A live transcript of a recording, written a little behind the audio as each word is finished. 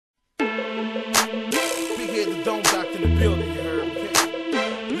Dome Doctor in the building, you heard me?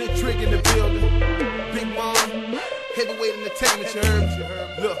 Okay. Lil Trigga in the building. Big Mom, heavyweight entertainment, you heard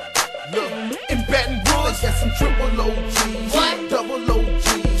me? Look. In Baton Rouge, got some triple OGs, double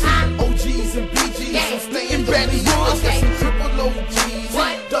OGs, OGs and BGs. So stay in Baton Rouge, got some triple OGs,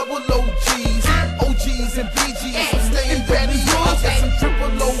 double OGs, OGs and BGs. So stay in Baton Rouge, got some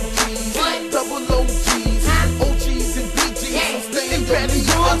triple OGs, double OGs, OGs and BGs. So stay in Baton Rouge,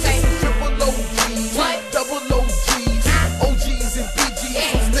 got some triple OGs, double OGs, OGs and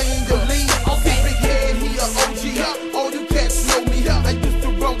BGs. So stay in your league. Big head, he a OG. All you cats know me. I used to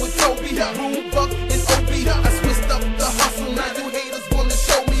run with Toby, Room Buck and OB. I switched up the hustle. Now you haters wanna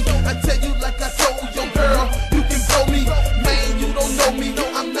show me. I tell you like I told your girl, you can blow me. Man, you don't know me. No,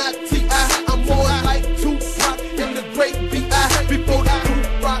 I'm not T.I. I'm more like Tupac and the great B.I. Before the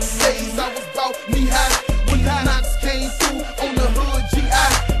Tupac days, I was about knee high. When the knocks came through on the hood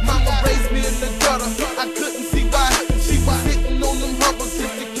G.I. Mama raised me in the gutter. I couldn't see why. She was hitting on them hubbers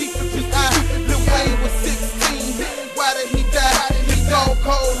just to keep the G.I. Lil Wayne was 16. Why did he die? His dog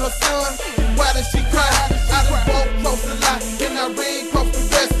called her son. Why did she cry? I done walked close a lot and I ran across the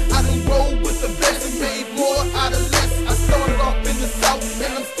rest. I done rolled with the best and made more out of less. I started off in the South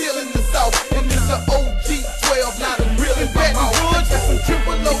and I'm still in the South. And it's an OG 12, not a real in my mouth. Got some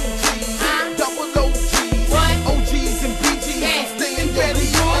triple OGs, double OGs, OGs and BGs. I'm staying ready.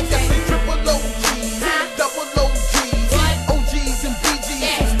 I got some triple OGs, double OGs, OGs and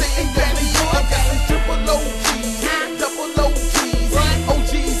BGs. I'm staying ready. I got some triple OGs, double OGs,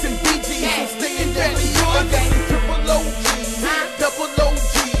 OGs and BGs. I'm staying ready. I got some triple OGs, double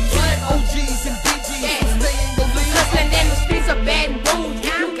OGs, OGs and BGs. I'm staying your league. Hustling in the streets of Baton Rouge,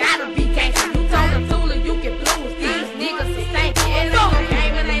 you gotta be gangsta. You told them Tula you can blues. These niggas are stanky. It ain't no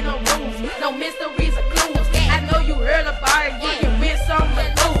game, it ain't no rules, no mysteries or clues. I know you heard about it, you can win some or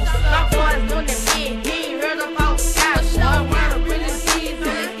lose. My boys doing it big, he ain't heard about Scott. Boy, wanna really see on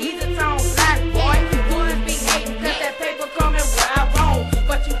the easy tone black boy. Boys be hating cause that paper coming where I roam.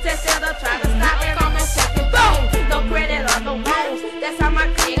 But you test it up, try to stop it, come and check it, boom. No credit or no loans, that's how my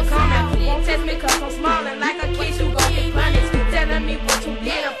clique coming. Won't test me cause I'm small and like a kid you gon' be punished. Telling me what you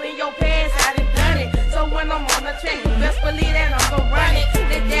did up in your past, I done done it. So when I'm on the track, you best believe that I'm gon' run it.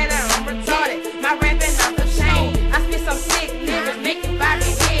 They dead and I'm retarded, my rapping out the chain. I spit some sick lyrics, make you bob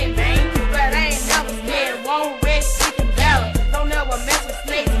your head, man. But I ain't never scared, won't rest, we can battle. Don't ever mess with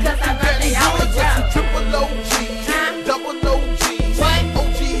snakes, cause I learned they always drown. Triple OGs, double OGs,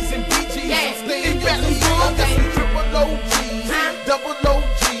 OGs and BGs. I'm staying ready. I got some triple OGs, double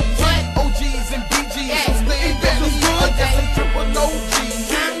OGs, OGs and BGs. I'm staying ready. I got some triple OGs,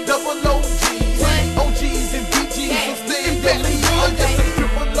 double OGs, OGs and BGs. I'm staying ready. I got some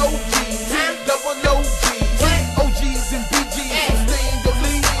triple OGs, double OGs, OGs and BGs. I'm staying your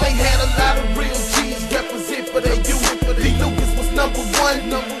league. They had a lot of real G's represent for their youth. D. Lucas was number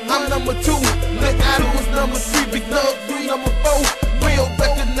 1, I'm number 2. Lil Idol was number 3, Big Thug 3, number 4. Real,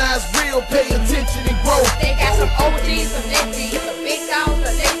 recognize real, pay attention and grow. They got some OGs, some legends, some big dogs,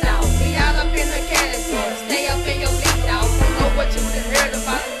 some late dogs. We all up in the category, stay up in your league, dog. Don't know what you done heard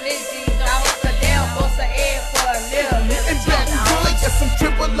about some legends, dog. So they'll bust a head for a little And Baton Rouge got some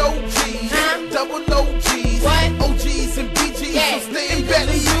triple OGs, double OGs, OGs and BGs. So stay in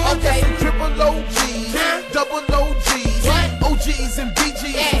Baton Rouge, got some triple OGs, double OGs, OGs and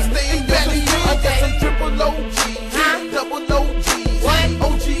BGs. So stay in Baton Rouge, got some triple OGs, double OGs,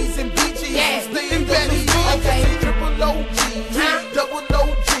 OGs and BGs. So stay in Baton Rouge, got some triple OGs, double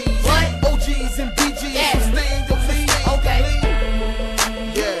OGs, OGs and BGs. So stay in your league.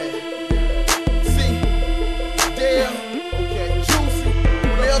 Yeah. See, Dale, Juicy,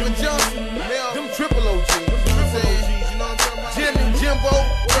 Melvin Johnson, them triple OGs. You know what I'm saying? Jimmy, Jimbo,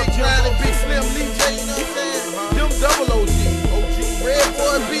 Big Riley, Big Slim, Lee J. You know what I'm saying? Them double OGs. Red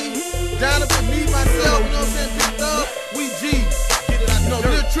Boy B, Donovan, me, myself. You know what I'm saying? Big Thug, we G. You know,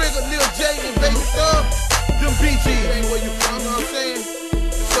 Lil Trigga, Lil J, and Baby Thug, them BGs. Ain't where you from, you know what I'm saying?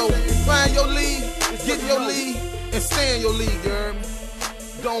 So find your league, get in your league, and stay in your league, you heard me?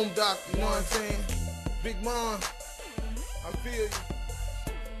 Dome Doctor, you know what I'm saying? Big Mom, I feel you.